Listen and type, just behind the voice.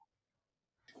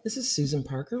This is Susan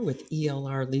Parker with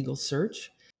ELR Legal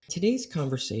Search. Today's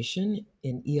conversation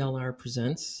in ELR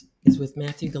Presents is with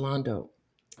Matthew Galando.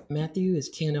 Matthew is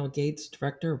K&L Gates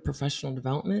Director of Professional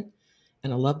Development,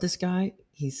 and I love this guy.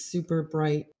 He's super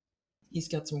bright. He's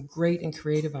got some great and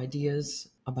creative ideas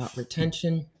about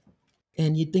retention.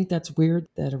 And you'd think that's weird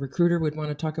that a recruiter would want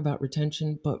to talk about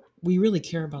retention, but we really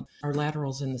care about our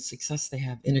laterals and the success they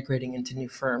have integrating into new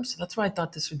firms. So that's why I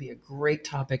thought this would be a great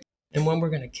topic and one we're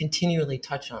going to continually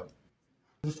touch on.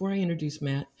 Before I introduce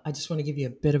Matt, I just want to give you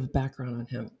a bit of background on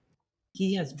him.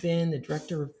 He has been the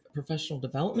Director of Professional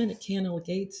Development at K&L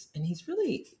Gates, and he's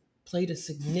really played a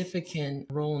significant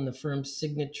role in the firm's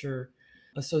signature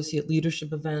associate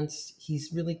leadership events.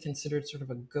 He's really considered sort of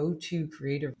a go-to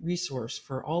creative resource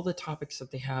for all the topics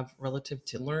that they have relative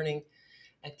to learning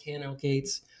at K&L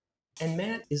Gates. And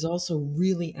Matt is also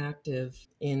really active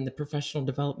in the Professional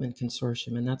Development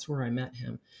Consortium, and that's where I met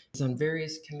him. He's on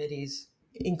various committees,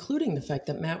 including the fact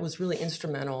that Matt was really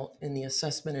instrumental in the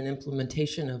assessment and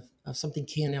implementation of something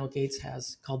K&L Gates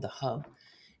has called the Hub.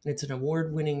 And it's an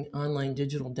award-winning online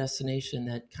digital destination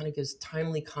that kind of gives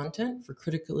timely content for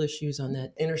critical issues on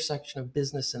that intersection of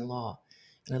business and law.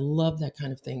 And I love that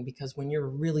kind of thing because when you're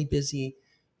really busy,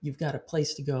 you've got a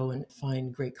place to go and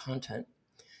find great content.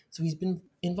 So he's been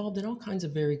involved in all kinds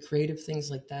of very creative things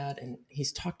like that. And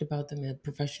he's talked about them at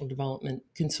Professional Development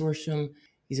Consortium.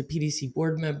 He's a PDC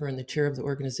board member and the chair of the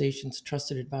organization's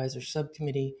Trusted Advisor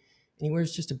Subcommittee. And he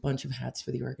wears just a bunch of hats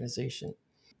for the organization.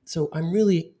 So I'm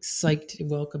really psyched to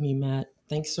welcome you, Matt.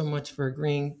 Thanks so much for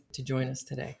agreeing to join us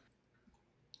today.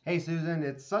 Hey, Susan,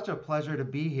 it's such a pleasure to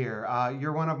be here.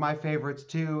 You're one of my favorites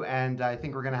too, and I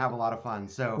think we're going to have a lot of fun.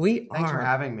 So We thanks for are.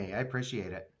 having me. I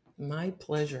appreciate it. My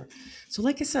pleasure. So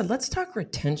like I said, let's talk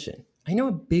retention. I know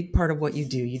a big part of what you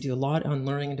do a lot on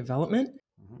learning and development.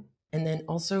 Mhm. And then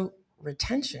also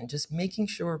retention, just making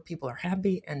sure people are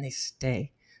happy and they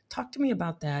stay. Talk to me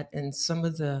about that and some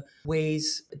of the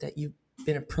ways that you've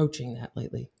been approaching that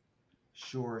lately.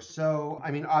 Sure. So,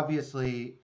 I mean,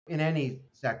 obviously, in any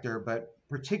sector, but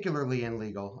particularly in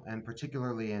legal and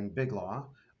particularly in big law,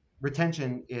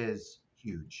 retention is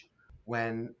huge.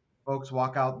 When folks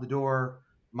walk out the door,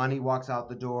 money walks out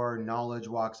the door, knowledge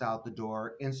walks out the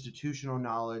door, institutional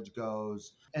knowledge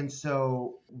goes. And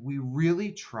so we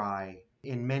really try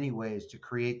in many ways to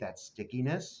create that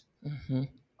stickiness Hmm.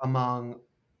 among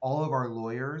all of our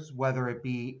lawyers, whether it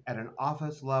be at an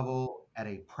office level, at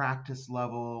a practice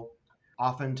level,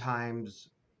 oftentimes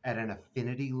at an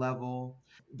affinity level.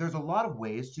 There's a lot of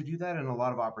ways to do that and a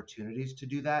lot of opportunities to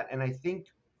do that. And I think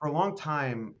for a long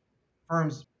time,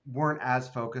 firms weren't as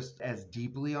focused as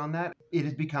deeply on that. It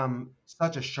has become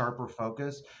such a sharper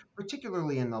focus,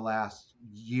 particularly in the last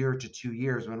year to 2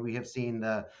 years when we have seen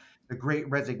the great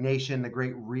resignation, the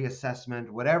great reassessment,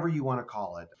 whatever you want to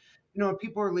call it.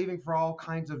 People are leaving for all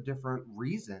kinds of different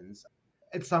reasons.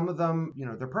 And some of them,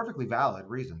 they're perfectly valid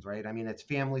reasons, right? I mean, it's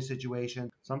family situation.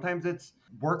 Sometimes it's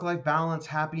work life balance,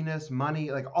 happiness,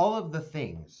 money, like all of the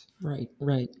things. Right,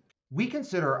 right. We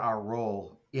consider our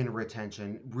role in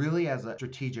retention really as a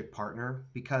strategic partner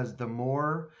because the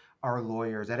more our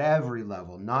lawyers at every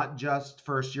level, not just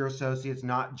first year associates,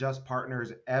 not just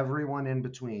partners, everyone in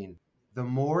between, the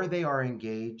more they are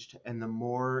engaged and the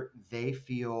more they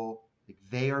feel like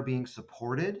they are being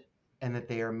supported and that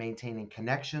they are maintaining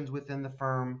connections within the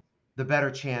firm, the better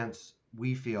chance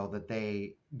we feel that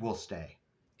they will stay.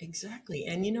 Exactly.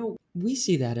 And we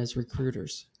see that as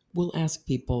recruiters. We'll ask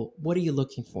people, what are you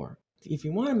looking for? If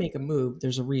you want to make a move,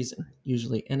 there's a reason,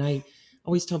 usually. And I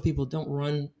always tell people don't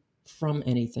run from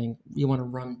anything. You want to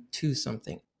run to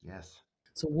something. Yes.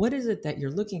 So, what is it that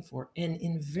you're looking for? And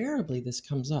invariably, this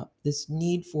comes up this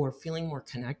need for feeling more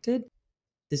connected,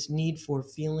 this need for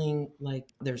feeling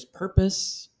like there's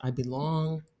purpose, I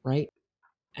belong, right?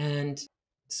 And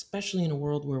especially in a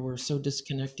world where we're so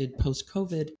disconnected post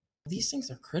COVID, these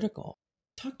things are critical.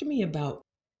 Talk to me about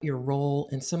your role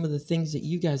and some of the things that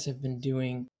you guys have been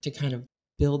doing to kind of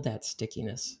build that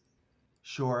stickiness.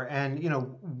 Sure. And,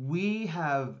 we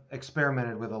have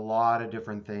experimented with a lot of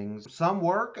different things. Some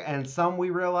work and some we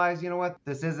realize, what,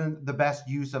 this isn't the best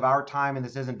use of our time and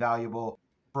this isn't valuable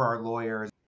for our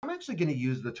lawyers. I'm actually going to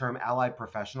use the term allied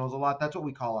professionals a lot. That's what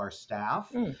we call our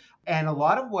staff. Mm, And a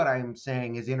lot of what I'm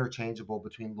saying is interchangeable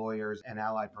between lawyers and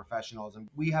allied professionals. And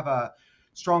we have a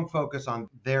strong focus on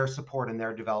their support and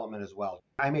their development as well.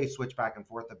 I may switch back and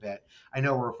forth a bit. I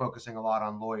know we're focusing a lot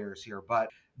on lawyers here, but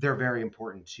they're very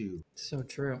important too. so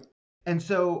true. And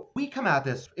so we come at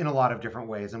this in a lot of different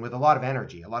ways and with a lot of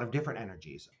energy, a lot of different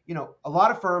energies. A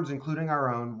lot of firms, including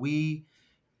our own, we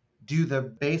do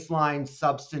the baseline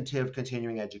substantive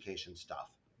continuing education stuff,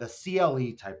 the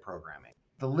CLE type programming.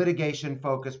 the litigation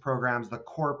focused programs, the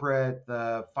corporate,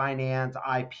 the finance,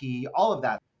 IP, all of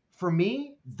that. For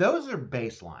me, those are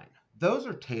baseline. Those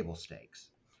are table stakes.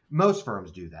 Most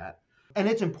firms do that. And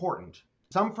it's important.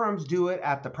 Some firms do it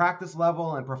at the practice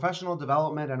level and professional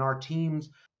development, and our teams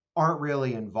aren't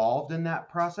really involved in that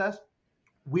process.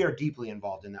 We are deeply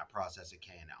involved in that process at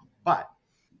K&L. But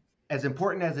as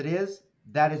important as it is,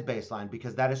 that is baseline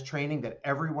because that is training that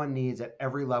everyone needs at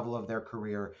every level of their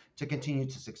career to continue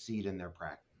to succeed in their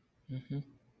practice. Mm-hmm.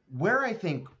 Where I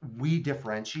think we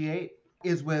differentiate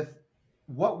is with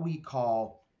what we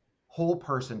call whole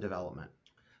person development.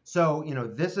 So,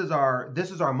 this is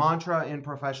our mantra in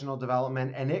professional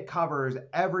development, and it covers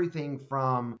everything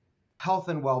from health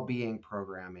and well-being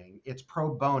programming. It's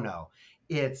pro bono.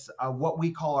 It's what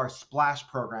we call our splash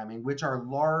programming, which are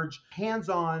large,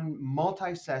 hands-on,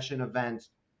 multi-session events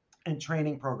and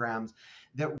training programs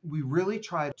that we really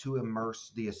try to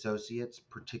immerse the associates,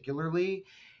 particularly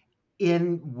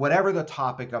in whatever the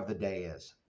topic of the day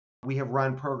is. We have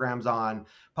run programs on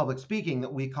public speaking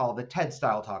that we call the TED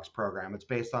Style Talks program. It's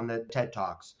based on the TED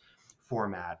Talks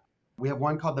format. We have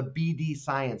one called the BD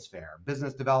Science Fair,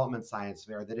 Business Development Science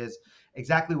Fair, that is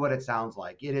exactly what it sounds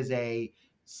like. It is a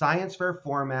science fair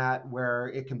format where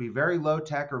it can be very low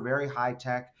tech or very high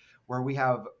tech, where we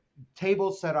have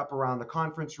tables set up around the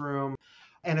conference room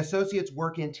and associates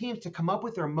work in teams to come up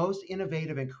with their most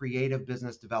innovative and creative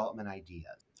business development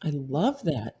ideas. I love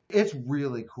that. It's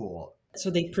really cool. So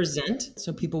they present,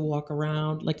 so people walk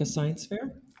around like a science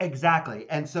fair? Exactly.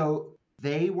 And so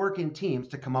they work in teams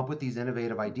to come up with these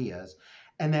innovative ideas.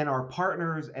 And then our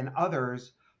partners and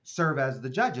others serve as the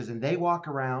judges and they walk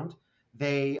around,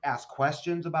 they ask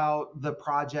questions about the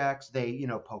projects, they,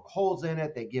 poke holes in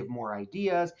it, they give more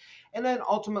ideas. And then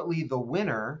ultimately the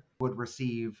winner would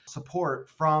receive support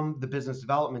from the business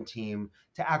development team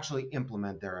to actually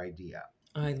implement their idea.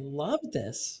 I love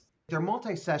this. They're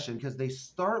multi-session because they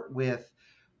start with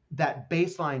that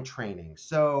baseline training.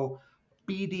 So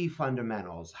BD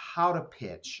fundamentals, how to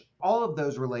pitch, all of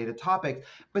those related topics.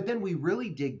 But then we really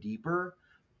dig deeper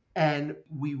and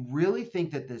we really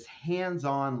think that this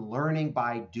hands-on learning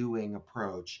by doing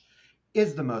approach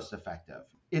is the most effective.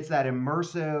 It's that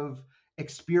immersive,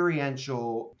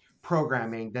 experiential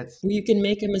programming that's Where you can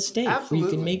make a mistake, where you can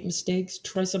absolutely, make mistakes,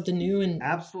 try something new, and you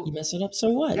absolutely. mess it up, so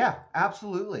what? Yeah,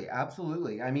 absolutely.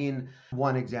 Absolutely. I mean,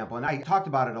 one example, and I talked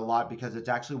about it a lot because it's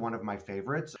actually one of my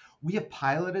favorites. We have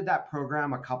piloted that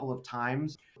program a couple of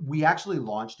times. We actually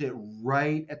launched it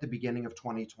right at the beginning of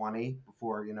 2020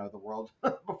 before, the world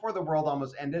before the world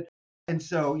almost ended. And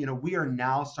so, we are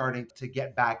now starting to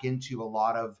get back into a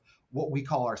lot of what we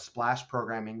call our splash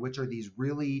programming, which are these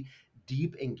really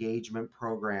deep engagement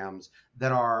programs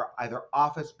that are either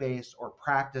office based or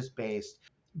practice based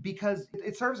because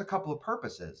it serves a couple of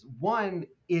purposes. One,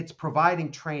 it's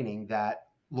providing training that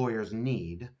lawyers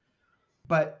need,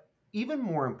 but even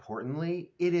more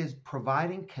importantly, it is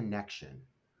providing connection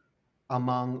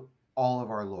among all of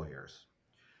our lawyers.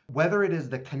 Whether it is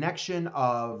the connection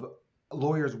of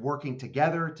lawyers working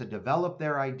together to develop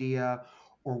their idea,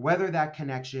 or whether that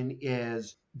connection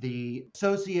is the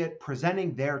associate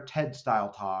presenting their TED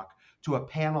style talk to a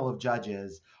panel of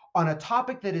judges on a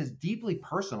topic that is deeply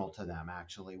personal to them,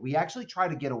 actually. We actually try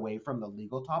to get away from the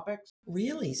legal topics.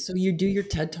 Really? So you do your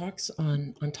TED Talks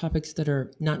on topics that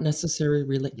are not necessarily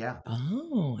related? Yeah.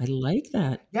 Oh, I like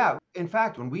that. Yeah. In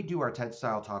fact, when we do our TED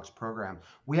Style Talks program,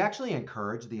 we actually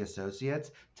encourage the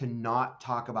associates to not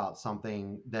talk about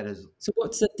something that is. So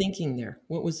what's the thinking there?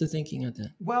 What was the thinking of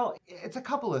that? Well, it's a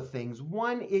couple of things.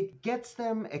 One, it gets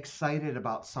them excited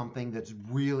about something that's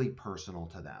really personal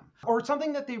to them or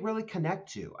something that they really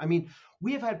connect to. I mean,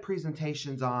 we have had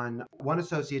presentations on, one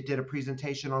associate did a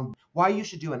presentation on why you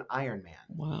should do an Ironman.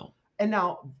 Wow. And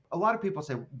now a lot of people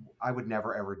say, I would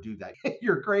never ever do that.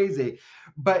 You're crazy.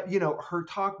 But, her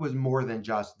talk was more than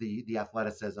just the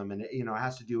athleticism and, it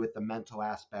has to do with the mental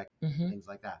aspect, Hmm. things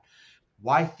like that.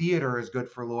 Why theater is good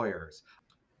for lawyers.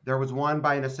 There was one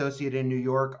by an associate in New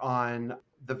York on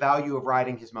the value of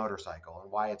riding his motorcycle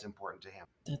and why it's important to him.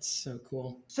 That's so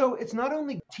cool. So it's not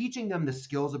only teaching them the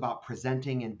skills about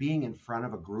presenting and being in front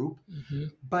of a group, Hmm.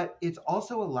 but it's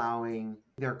also allowing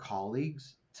their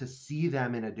colleagues to see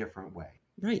them in a different way.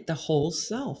 Right, the whole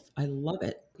self. I love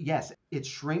it. Yes, it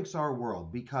shrinks our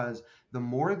world because the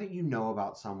more that you know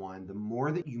about someone, the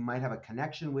more that you might have a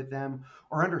connection with them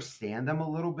or understand them a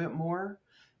little bit more,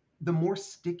 the more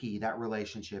sticky that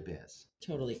relationship is.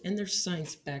 Totally. And there's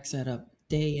science backs that up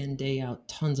day in, day out,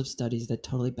 tons of studies that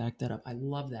totally back that up. I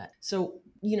love that. So,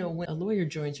 when a lawyer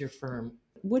joins your firm,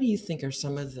 what do you think are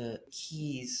some of the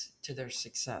keys to their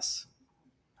success?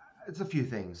 It's a few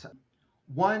things.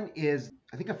 One is,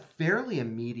 I think, a fairly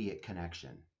immediate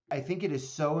connection. I think it is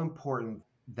so important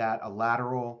that a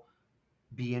lateral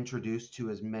be introduced to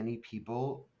as many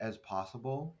people as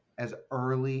possible as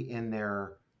early in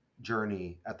their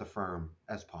journey at the firm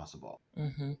as possible.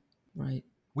 Mm-hmm. Right.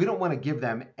 We don't want to give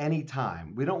them any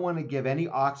time. We don't want to give any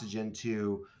oxygen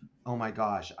to, oh my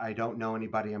gosh, I don't know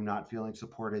anybody. I'm not feeling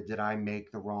supported. Did I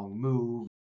make the wrong move?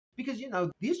 Because,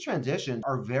 these transitions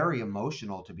are very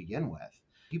emotional to begin with.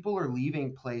 People are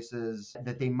leaving places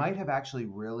that they might have actually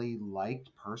really liked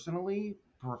personally.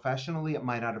 Professionally, it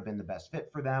might not have been the best fit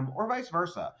for them, or vice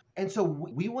versa. And so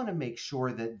we want to make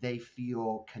sure that they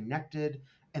feel connected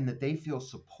and that they feel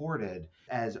supported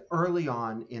as early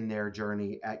on in their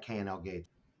journey at K&L Gates.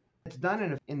 It's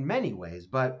done in many ways,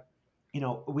 but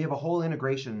we have a whole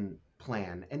integration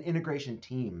plan and integration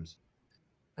teams.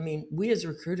 I mean, we as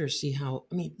recruiters see how,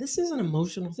 I mean, this is an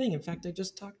emotional thing. In fact, I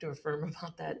just talked to a firm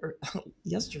about that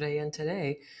yesterday and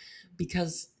today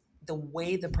because the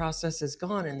way the process has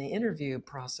gone in the interview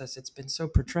process, it's been so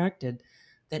protracted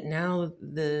that now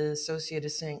the associate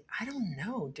is saying, I don't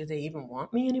know, do they even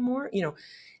want me anymore?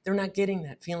 They're not getting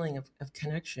that feeling of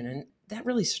connection. And that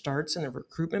really starts in the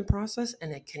recruitment process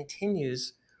and it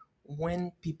continues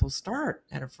when people start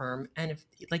at a firm. And if,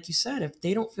 like you said, if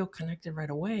they don't feel connected right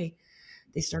away,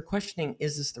 they start questioning,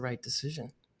 is this the right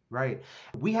decision? Right.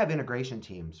 We have integration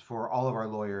teams for all of our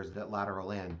lawyers that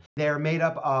lateral in. They're made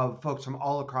up of folks from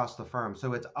all across the firm.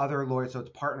 So it's other lawyers, so it's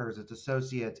partners, it's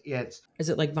associates, it's, Is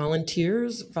it like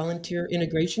volunteers, volunteer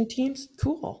integration teams?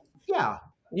 Cool. yeah,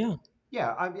 Yeah.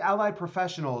 yeah, allied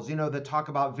professionals, that talk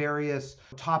about various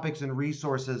topics and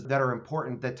resources that are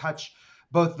important that touch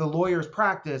both the lawyer's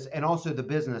practice and also the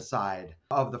business side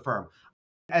of the firm.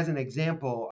 As an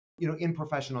example, in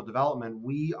professional development,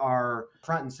 we are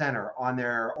front and center on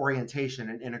their orientation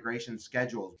and integration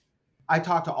schedules. I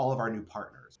talk to all of our new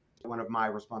partners. One of my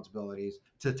responsibilities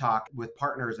to talk with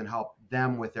partners and help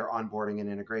them with their onboarding and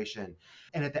integration.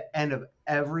 And at the end of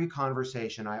every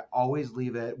conversation, I always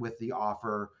leave it with the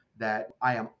offer that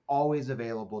I am always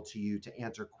available to you to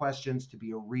answer questions, to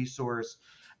be a resource.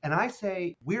 And I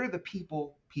say, we're the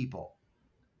people.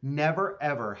 Never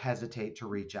ever hesitate to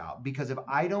reach out, because if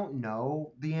I don't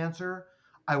know the answer,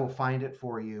 I will find it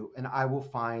for you and I will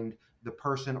find the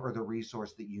person or the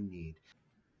resource that you need.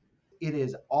 It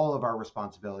is all of our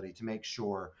responsibility to make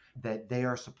sure that they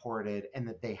are supported and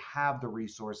that they have the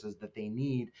resources that they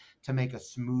need to make a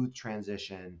smooth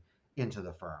transition into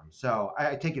the firm. So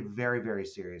I take it very, very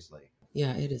seriously.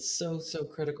 Yeah, it is so, so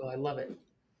critical. I love it.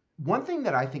 One thing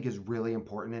that I think is really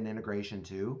important in integration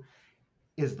too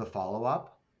is the follow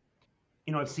up.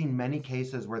 I've seen many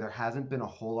cases where there hasn't been a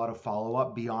whole lot of follow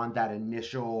up beyond that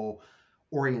initial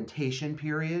orientation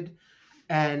period.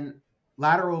 And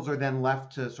laterals are then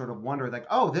left to sort of wonder, like,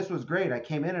 oh, this was great. I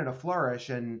came in a flourish,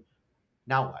 and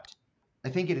now what? I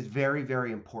think it is very,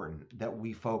 very important that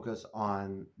we focus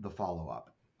on the follow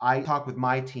up. I talk with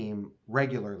my team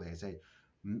regularly. I say,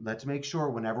 let's make sure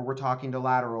whenever we're talking to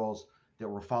laterals that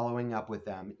we're following up with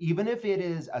them, even if it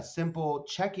is a simple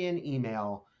check in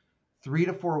email 3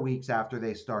 to 4 weeks after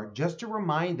they start, just to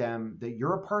remind them that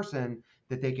you're a person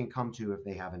that they can come to if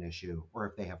they have an issue or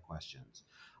if they have questions.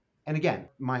 And again,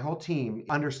 my whole team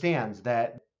understands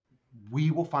that we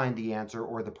will find the answer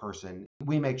or the person.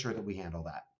 We make sure that we handle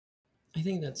that. I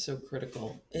think that's so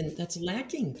critical. And that's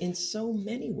lacking in so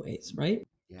many ways, right?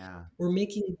 Yeah, We're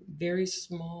making very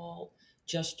small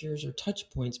gestures or touch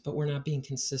points, but we're not being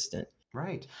consistent.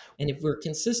 right. And if we're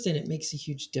consistent, it makes a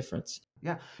huge difference.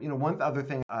 Yeah. One other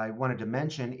thing I wanted to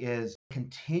mention is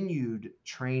continued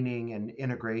training and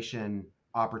integration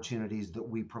opportunities that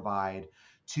we provide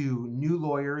to new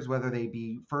lawyers, whether they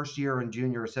be first year and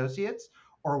junior associates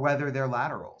or whether they're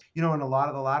laterals. And a lot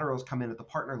of the laterals come in at the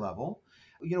partner level.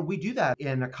 We do that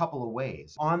in a couple of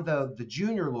ways. On the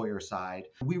junior lawyer side,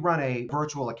 we run a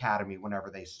virtual academy whenever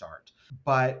they start.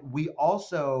 But we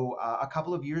also, a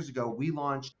couple of years ago, we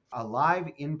launched a live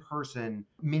in-person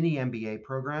mini MBA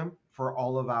program for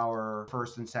all of our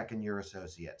first and second year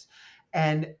associates.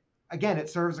 And again, it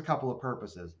serves a couple of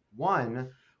purposes. One,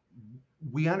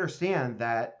 we understand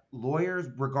that lawyers,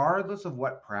 regardless of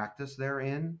what practice they're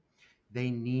in, they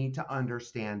need to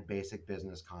understand basic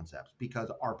business concepts,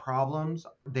 because our problems,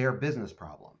 they're business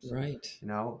problems. Right.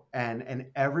 And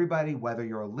everybody, whether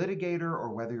you're a litigator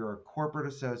or whether you're a corporate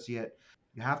associate,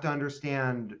 you have to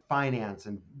understand finance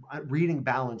and reading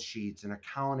balance sheets and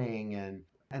accounting,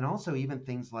 and also even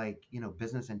things like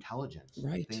business intelligence,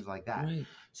 Right. things like that. Right.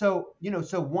 So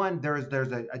one,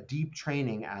 there's a deep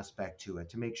training aspect to it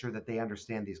to make sure that they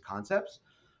understand these concepts.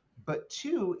 But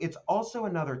two, it's also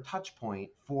another touch point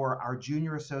for our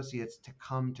junior associates to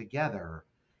come together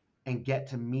and get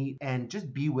to meet and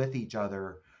just be with each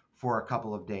other for a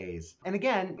couple of days. And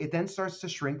again, it then starts to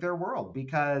shrink their world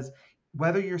because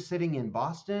whether you're sitting in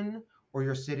Boston or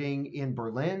you're sitting in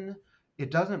Berlin, it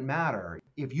doesn't matter.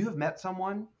 If you have met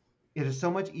someone, it is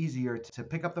so much easier to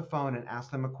pick up the phone and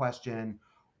ask them a question,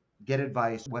 get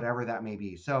advice, whatever that may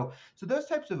be. So those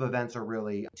types of events are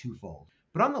really twofold.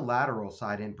 But on the lateral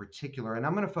side in particular, and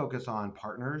I'm going to focus on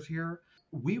partners here,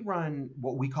 we run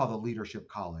what we call the Leadership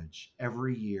College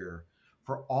every year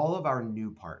for all of our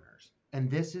new partners.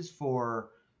 And this is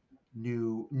for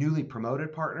newly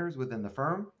promoted partners within the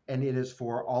firm, and it is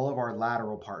for all of our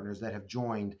lateral partners that have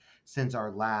joined since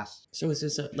our last. So is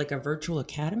this like a virtual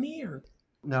academy or?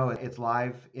 No, it's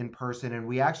live in person, and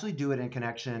we actually do it in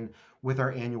connection with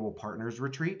our annual partners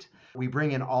retreat. We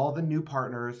bring in all the new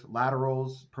partners,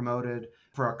 laterals, promoted,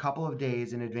 for a couple of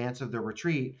days in advance of the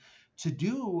retreat to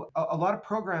do a lot of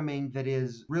programming that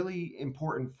is really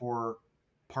important for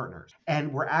partners.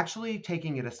 And we're actually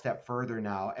taking it a step further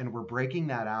now, and we're breaking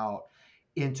that out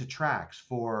into tracks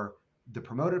for the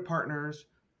promoted partners,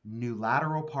 new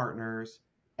lateral partners,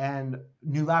 and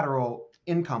new lateral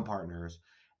income partners.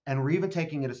 And we're even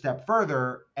taking it a step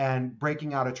further and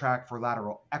breaking out a track for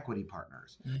lateral equity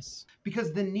partners Nice.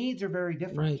 because the needs are very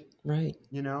different. Right,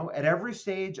 right. At every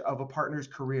stage of a partner's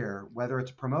career, whether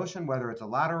it's a promotion, whether it's a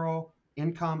lateral,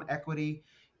 income, equity,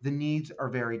 the needs are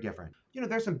very different.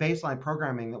 There's some baseline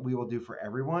programming that we will do for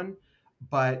everyone,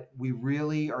 but we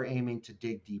really are aiming to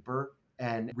dig deeper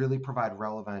and really provide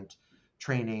relevant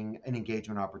training and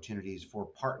engagement opportunities for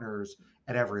partners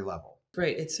at every level.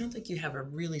 Great. It sounds like you have a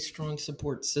really strong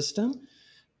support system,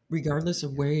 regardless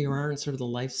of where you are in sort of the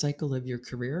life cycle of your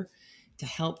career, to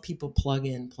help people plug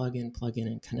in,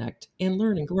 and connect and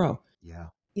learn and grow. Yeah.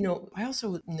 I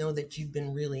also know that you've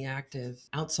been really active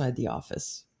outside the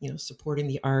office, supporting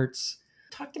the arts.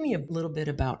 Talk to me a little bit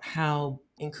about how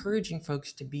encouraging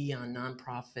folks to be on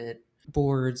nonprofit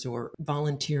boards or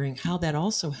volunteering, how that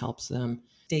also helps them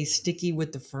stay sticky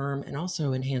with the firm and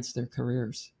also enhance their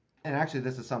careers. And actually,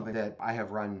 this is something that I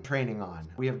have run training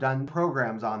on. We have done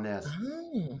programs on this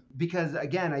Oh, because,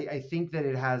 again, I think that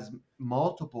it has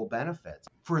multiple benefits.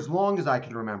 For as long as I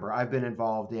can remember, I've been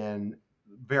involved in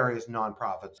various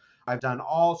nonprofits. I've done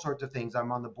all sorts of things.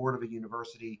 I'm on the board of a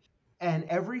university. And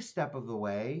every step of the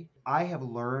way, I have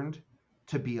learned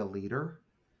to be a leader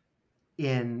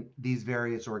in these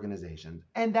various organizations.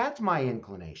 And that's my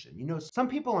inclination. Some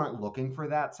people aren't looking for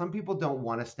that. Some people don't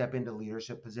want to step into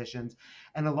leadership positions.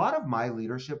 And a lot of my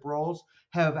leadership roles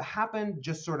have happened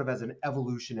just sort of as an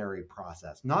evolutionary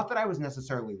process. Not that I was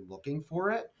necessarily looking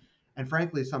for it. And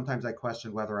frankly, sometimes I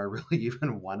question whether I really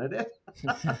even wanted it.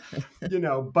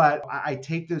 But I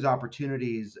take those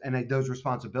opportunities and those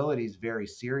responsibilities very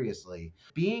seriously.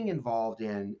 Being involved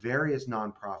in various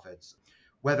nonprofits,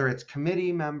 whether it's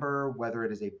committee member, whether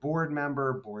it is a board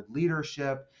member, board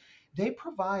leadership, they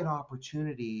provide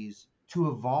opportunities to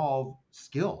evolve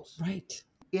skills right.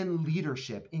 in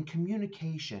leadership, in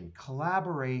communication,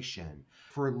 collaboration.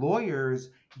 For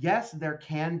lawyers, yes, there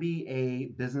can be a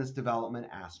business development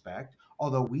aspect,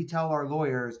 although we tell our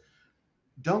lawyers,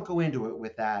 don't go into it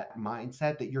with that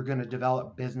mindset that you're going to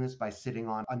develop business by sitting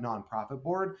on a nonprofit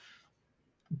board.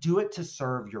 Do it to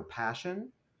serve your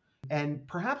passion and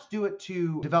perhaps do it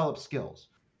to develop skills.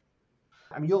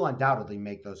 I mean, you'll undoubtedly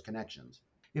make those connections.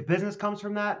 If business comes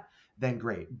from that, then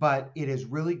great. But it is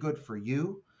really good for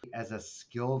you as a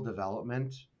skill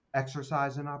development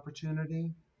exercise and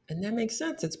opportunity. And that makes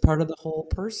sense. It's part of the whole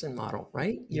person model,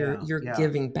 right? You're Yeah, you're yeah.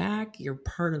 giving back, you're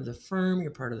part of the firm,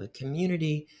 you're part of the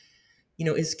community.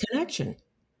 Is connection.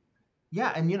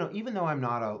 Yeah, and even though I'm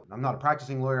not a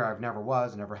practicing lawyer, I've never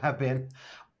was, never have been.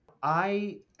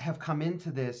 I have come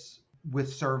into this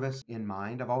with service in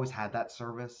mind. I've always had that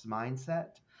service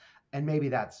mindset. And maybe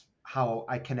that's how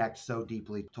I connect so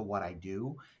deeply to what I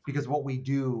do, because what we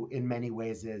do in many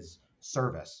ways is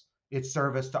service. It's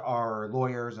service to our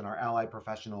lawyers and our allied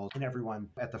professionals and everyone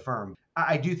at the firm.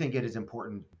 I do think it is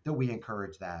important that we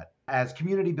encourage that as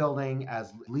community building,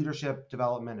 as leadership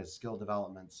development, as skill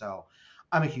development. So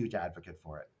I'm a huge advocate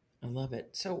for it. I love it.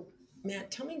 So,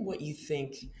 Matt, tell me what you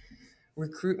think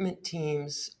recruitment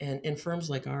teams and firms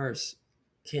like ours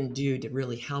can do to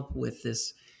really help with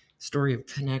this story of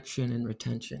connection and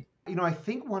retention. I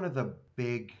think one of the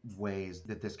big ways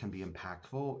that this can be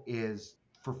impactful is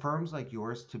for firms like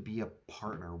yours to be a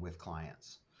partner with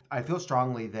clients. I feel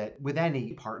strongly that with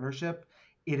any partnership,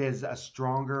 it is a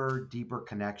stronger, deeper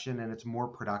connection and it's more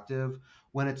productive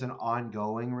when it's an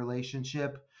ongoing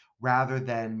relationship rather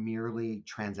than merely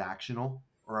transactional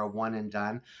or a one and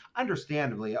done.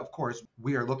 Understandably, of course,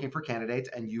 we are looking for candidates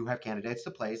and you have candidates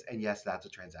to place. And yes, that's a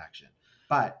transaction.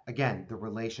 But again, the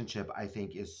relationship I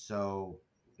think is so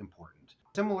important.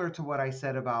 Similar to what I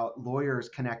said about lawyers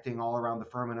connecting all around the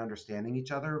firm and understanding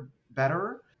each other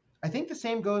better, I think the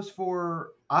same goes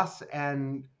for us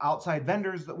and outside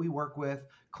vendors that we work with,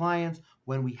 clients.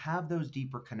 When we have those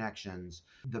deeper connections,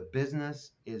 the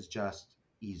business is just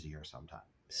easier sometimes.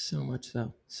 So much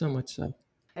so. So much so.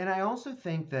 And I also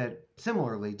think that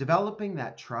similarly, developing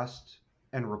that trust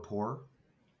and rapport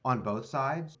on both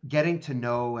sides, getting to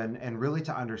know and really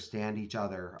to understand each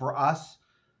other. For us,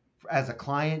 as a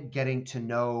client, getting to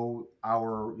know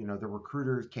our, the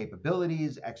recruiter's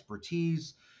capabilities,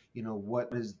 expertise, what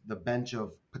is the bench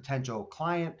of potential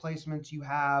client placements you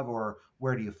have, or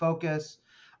where do you focus?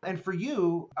 And for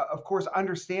you, of course,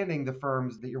 understanding the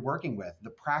firms that you're working with,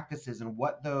 the practices and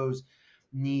what those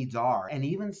needs are. And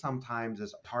even sometimes,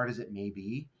 as hard as it may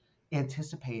be,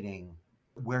 anticipating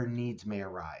where needs may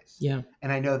arise. Yeah.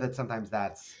 And I know that sometimes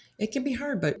that's, It can be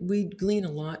hard, but we glean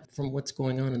a lot from what's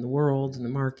going on in the world and the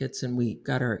markets, and we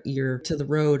got our ear to the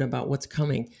road about what's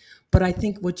coming. But I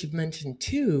think what you've mentioned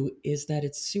too is that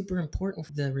it's super important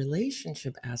for the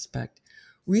relationship aspect,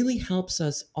 really helps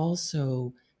us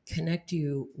also connect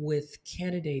you with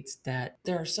candidates that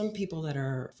there are some people that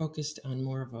are focused on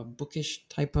more of a bookish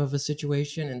type of a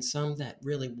situation, and some that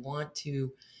really want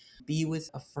to be with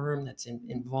a firm that's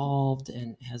involved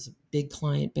and has a big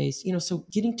client base. So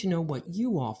getting to know what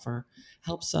you offer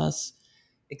helps us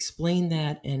explain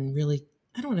that and really,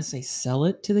 I don't want to say sell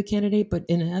it to the candidate, but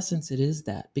in essence, it is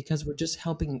that, because we're just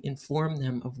helping inform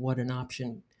them of what an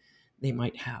option they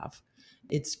might have.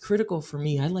 It's critical for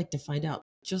me. I like to find out,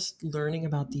 just learning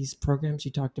about these programs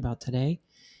you talked about today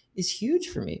is huge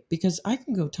for me, because I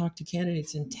can go talk to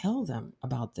candidates and tell them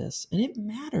about this. And it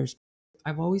matters.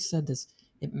 I've always said this,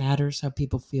 it matters how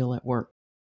people feel at work.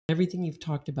 Everything you've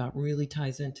talked about really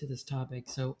ties into this topic.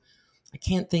 So I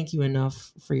can't thank you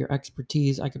enough for your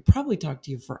expertise. I could probably talk to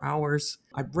you for hours.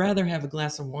 I'd rather have a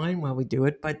glass of wine while we do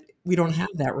it, but we don't have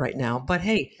that right now. But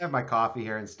hey, I have my coffee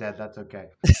here instead. That's okay.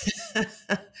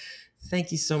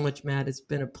 thank you so much, Matt. It's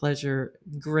been a pleasure.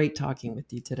 Great talking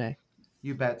with you today.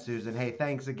 You bet, Susan. Hey,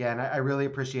 thanks again. I really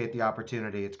appreciate the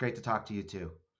opportunity. It's great to talk to you too.